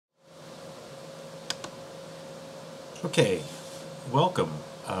Okay, welcome.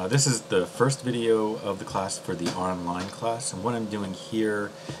 This is the first video of the class for the online class, and what I'm doing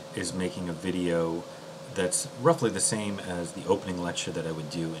here is making a video that's roughly the same as the opening lecture that I would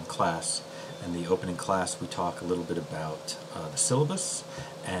do in class. In the opening class we talk a little bit about the syllabus,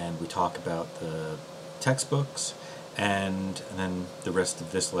 and we talk about the textbooks, and then the rest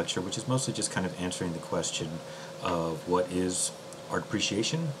of this lecture, which is mostly just kind of answering the question of what is art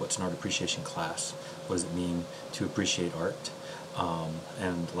appreciation, what's an art appreciation class, what does it mean to appreciate art,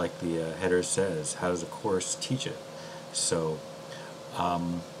 and like the header says, how does a course teach it? So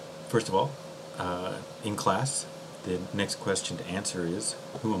first of all, in class, the next question to answer is,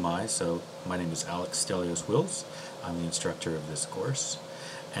 who am I? So my name is Stelioes-Wills. I'm the instructor of this course,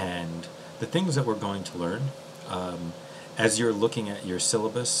 and the things that we're going to learn, as you're looking at your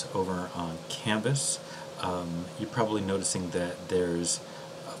syllabus over on Canvas, you're probably noticing that there's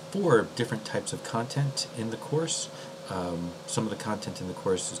 4 different types of content in the course. Some of the content in the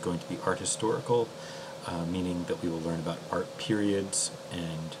course is going to be art historical, meaning that we will learn about art periods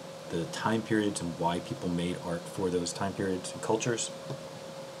and the time periods and why people made art for those time periods and cultures.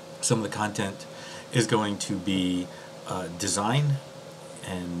 Some of the content is going to be design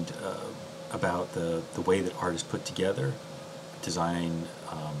and about the way that art is put together, design,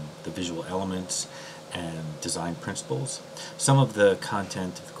 the visual elements, and design principles. Some of the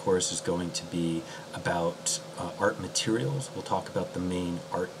content of the course is going to be about art materials. We'll talk about the main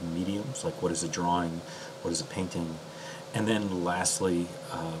art mediums, like what is a drawing, what is a painting, and then lastly,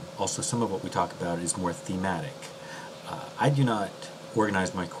 also some of what we talk about is more thematic. I do not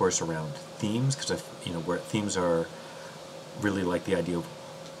organize my course around themes, because where themes are really like the idea of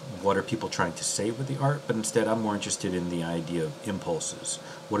what are people trying to say with the art, but instead I'm more interested in the idea of impulses.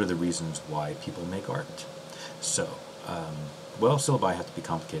 What are the reasons why people make art? So, well, syllabi have to be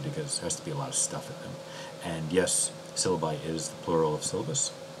complicated because there has to be a lot of stuff in them. And yes, syllabi is the plural of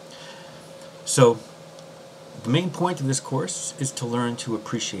syllabus. So, the main point of this course is to learn to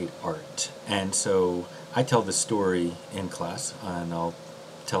appreciate art. And so, I tell this story in class, and I'll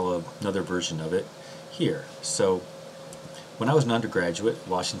tell another version of it here. So, when I was an undergraduate at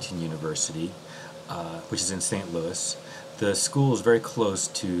Washington University, which is in St. Louis, the school is very close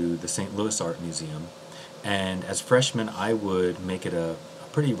to the St. Louis Art Museum, and as freshmen I would make it a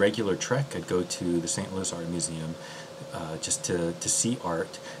pretty regular trek. I'd go to the St. Louis Art Museum just to see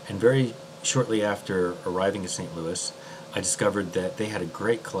art, and very shortly after arriving at St. Louis I discovered that they had a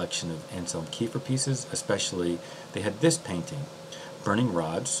great collection of Anselm Kiefer pieces. Especially they had this painting, Burning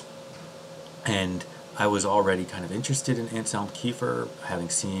Rods, and I was already kind of interested in Anselm Kiefer, having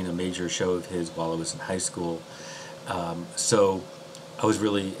seen a major show of his while I was in high school. So I was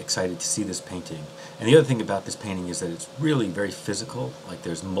really excited to see this painting. And the other thing about this painting is that it's really very physical. Like,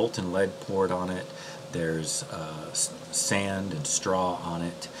 there's molten lead poured on it, there's sand and straw on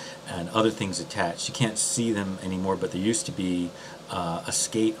it, and other things attached. You can't see them anymore, but there used to be a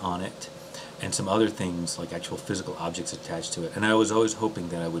skate on it, and some other things like actual physical objects attached to it. And I was always hoping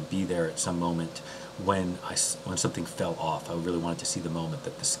that I would be there at some moment when something fell off. I really wanted to see the moment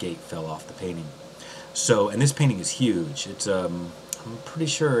that the skate fell off the painting. So, and this painting is huge. It's I'm pretty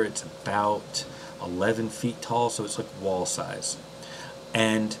sure it's about 11 feet tall, so it's like wall size.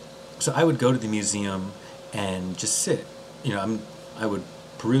 And so I would go to the museum and just sit. I would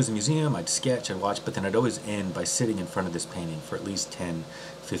peruse the museum, I'd sketch, I'd watch, but then I'd always end by sitting in front of this painting for at least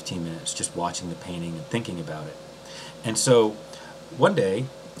 10-15 minutes, just watching the painting and thinking about it. And so one day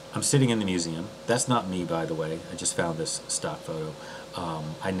I'm sitting in the museum. That's not me, by the way. I just found this stock photo.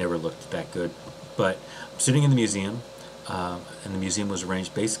 I never looked that good. But I'm sitting in the museum, and the museum was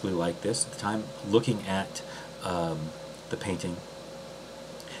arranged basically like this at the time, looking at the painting.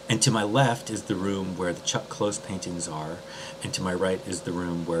 And to my left is the room where the Chuck Close paintings are, and to my right is the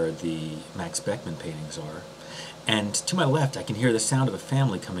room where the Max Beckmann paintings are. And to my left, I can hear the sound of a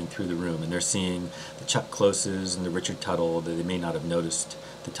family coming through the room, and they're seeing the Chuck Closes and the Richard Tuttle. They may not have noticed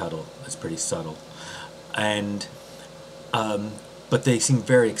the Tuttle. It's pretty subtle. And but they seem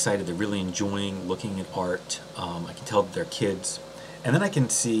very excited. They're really enjoying looking at art. I can tell that they're kids. And then I can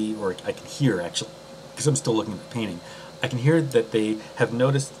see, or I can hear actually, because I'm still looking at the painting, I can hear that they have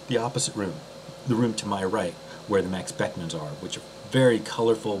noticed the opposite room, the room to my right, where the Max Beckmanns are, which are very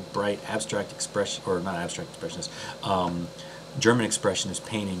colorful, bright, abstract expression, or not abstract expressionists, German expressionist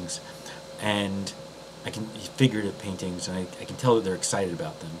paintings, and figurative paintings, and I can tell that they're excited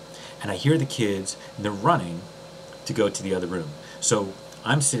about them. And I hear the kids, and they're running to go to the other room. So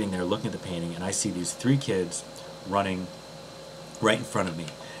I'm sitting there looking at the painting, and I see these 3 kids running right in front of me.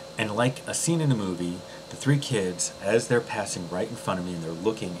 And like a scene in a movie, the 3 kids, as they're passing right in front of me and they're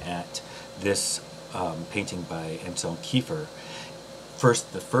looking at this painting by Anselm Kiefer.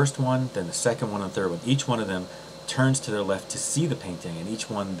 First, the first one, then the second one, and the third one. Each one of them turns to their left to see the painting, and each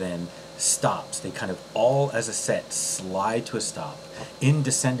one then stops. They kind of all, as a set, slide to a stop in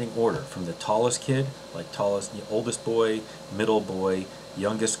descending order from the tallest kid, like tallest, oldest boy, middle boy,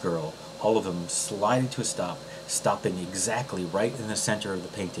 youngest girl, all of them sliding to a stop, stopping exactly right in the center of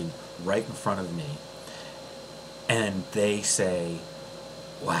the painting, right in front of me. And they say,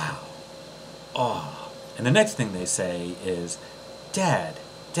 wow, oh. And the next thing they say is, Dad,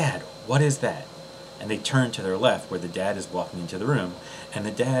 what is that? And they turn to their left where the dad is walking into the room, and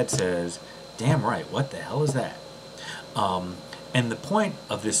the dad says, damn right, what the hell is that? And the point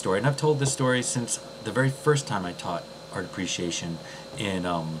of this story, and I've told this story since the very first time I taught art appreciation in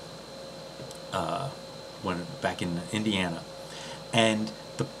back in Indiana. And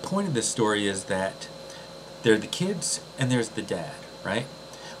the point of this story is that there are the kids and there's the dad, right?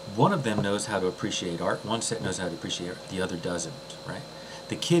 One of them knows how to appreciate art, one set knows how to appreciate art, the other doesn't, right?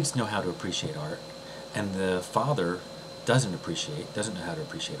 The kids know how to appreciate art, and the father doesn't know how to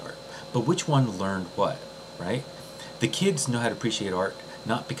appreciate art. But which one learned what, right? The kids know how to appreciate art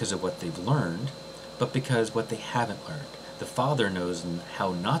not because of what they've learned, but because what they haven't learned. The father knows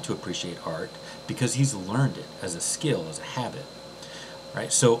how not to appreciate art because he's learned it as a skill, as a habit,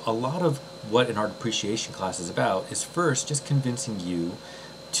 right? So a lot of what an art appreciation class is about is first just convincing you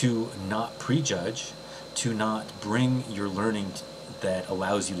to not prejudge, to not bring your learning that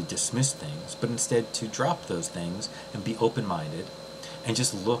allows you to dismiss things, but instead to drop those things and be open-minded and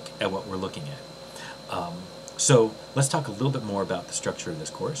just look at what we're looking at. So let's talk a little bit more about the structure of this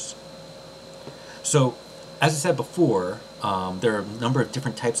course. So as I said before, there are a number of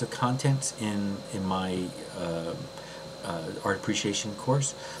different types of contents in my art appreciation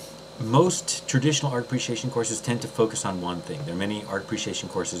course. Most traditional art appreciation courses tend to focus on one thing. There are many art appreciation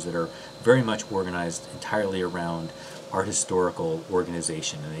courses that are very much organized entirely around art historical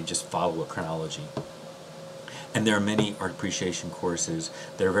organization, and they just follow a chronology. And there are many art appreciation courses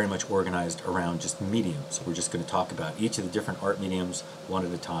that are very much organized around just mediums. We're just going to talk about each of the different art mediums one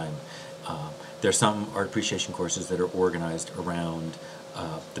at a time. There are some art appreciation courses that are organized around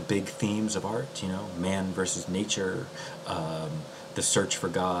the big themes of art, man versus nature, the search for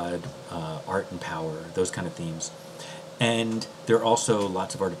God, art and power, those kind of themes. And there are also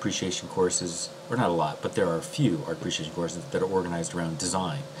lots of art appreciation courses, or not a lot, but there are a few art appreciation courses that are organized around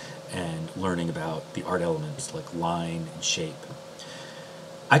design and learning about the art elements like line and shape.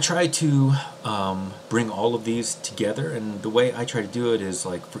 I try to bring all of these together, and the way I try to do it is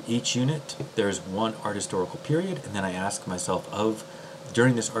like for each unit there's one art historical period, and then I ask myself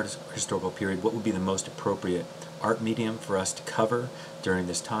during this art historical period what would be the most appropriate art medium for us to cover during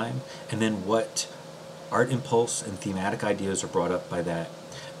this time, and then what art impulse and thematic ideas are brought up by that,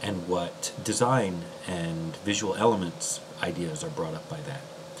 and what design and visual elements ideas are brought up by that.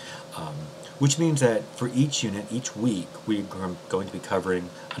 Which means that for each unit, each week, we're going to be covering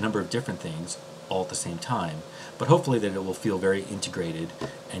a number of different things all at the same time, but hopefully that it will feel very integrated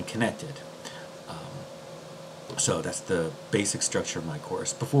and connected. So that's the basic structure of my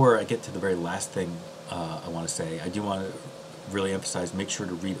course. Before I get to the very last thing I want to say, I do want to really emphasize, make sure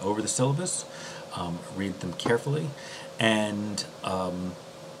to read over the syllabus, read them carefully, and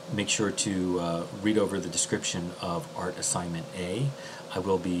make sure to read over the description of Art Assignment A. I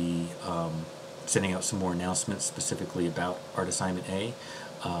will be sending out some more announcements specifically about Art Assignment A,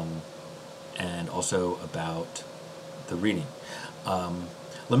 and also about the reading.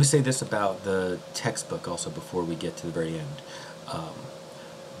 Let me say this about the textbook also before we get to the very end.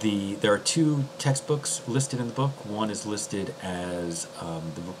 There are two textbooks listed in the book. One is listed as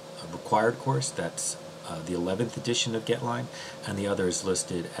the required course, that's the 11th edition of Getline, and the other is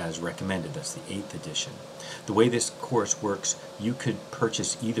listed as recommended, that's the 8th edition. The way this course works, you could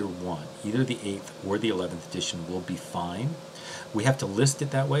purchase either one. Either the 8th or the 11th edition will be fine. We have to list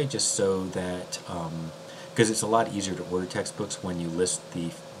it that way just so that, because it's a lot easier to order textbooks when you list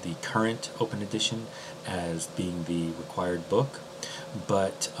the current open edition as being the required book.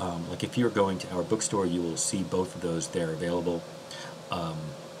 But like if you're going to our bookstore, you will see both of those there available.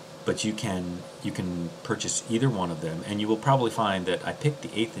 But you can purchase either one of them, and you will probably find that I picked the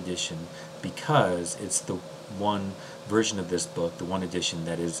 8th edition because it's the one version of this book, the one edition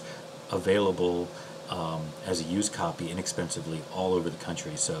that is available as a used copy inexpensively all over the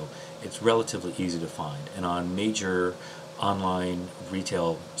country, so it's relatively easy to find. And on major online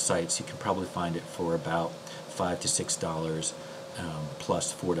retail sites, you can probably find it for about $5 to $6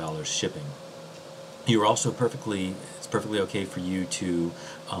 plus $4 shipping. You're also it's perfectly okay for you to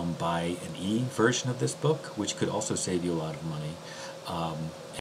buy an e-version of this book, which could also save you a lot of money.